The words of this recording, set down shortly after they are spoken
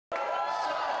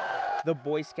The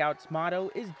Boy Scouts motto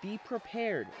is "Be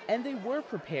prepared," and they were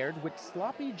prepared with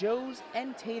sloppy joes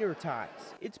and tater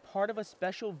tots. It's part of a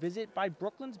special visit by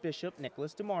Brooklyn's Bishop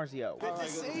Nicholas DiMarzio. Good to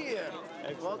see you.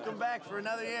 Welcome back for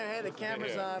another year. Hey, the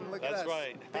camera's on. Look at us.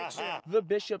 That's right. The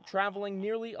bishop traveling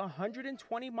nearly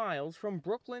 120 miles from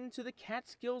Brooklyn to the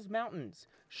Catskills Mountains,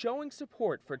 showing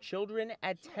support for children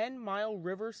at 10 Mile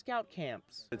River Scout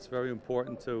camps. It's very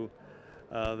important to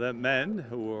the men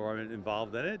who are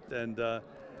involved in it, and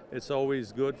it's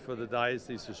always good for the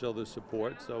diocese to show their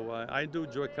support, so I do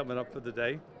enjoy coming up for the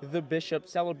day. The bishop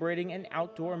celebrating an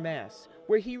outdoor mass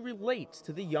where he relates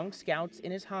to the young scouts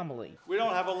in his homily. We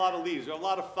don't have a lot of leaders, we have a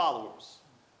lot of followers.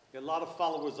 We have a lot of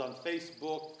followers on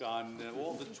Facebook, on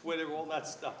all the Twitter, all that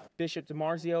stuff. Bishop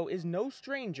DiMarzio is no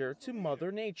stranger to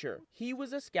Mother Nature. He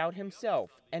was a scout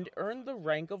himself and earned the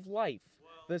rank of life,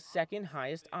 the second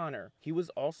highest honor. He was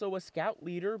also a scout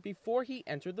leader before he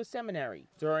entered the seminary.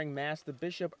 During Mass, the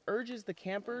bishop urges the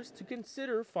campers to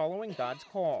consider following God's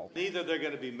call. Either they're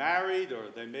going to be married, or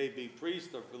they may be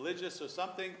priest or religious or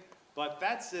something, but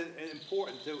that's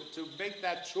important to make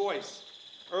that choice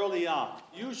early on.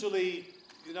 Usually,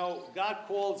 you know, God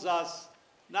calls us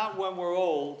not when we're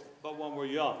old, but when we're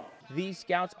young. These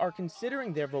scouts are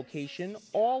considering their vocation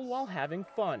all while having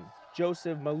fun.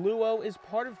 Joseph Maluo is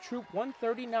part of Troop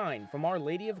 139 from Our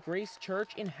Lady of Grace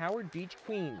Church in Howard Beach,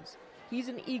 Queens. He's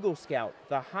an Eagle Scout,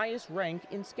 the highest rank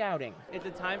in scouting. It's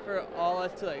a time for all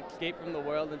of us to escape from the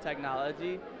world and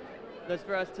technology. Just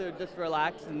for us to just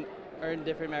relax and earn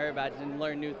different merit badges and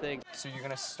learn new things. So you're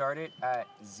going to start it at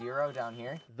 0 down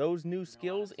here? Those new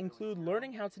skills include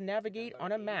learning how to navigate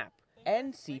on a map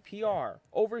and CPR.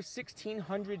 Over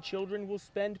 1,600 children will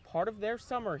spend part of their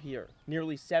summer here.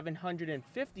 Nearly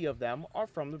 750 of them are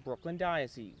from the Brooklyn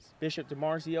Diocese. Bishop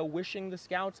DiMarzio wishing the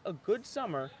Scouts a good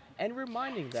summer and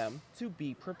reminding them to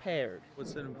be prepared.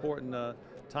 It's an important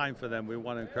time for them. We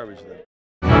want to encourage them.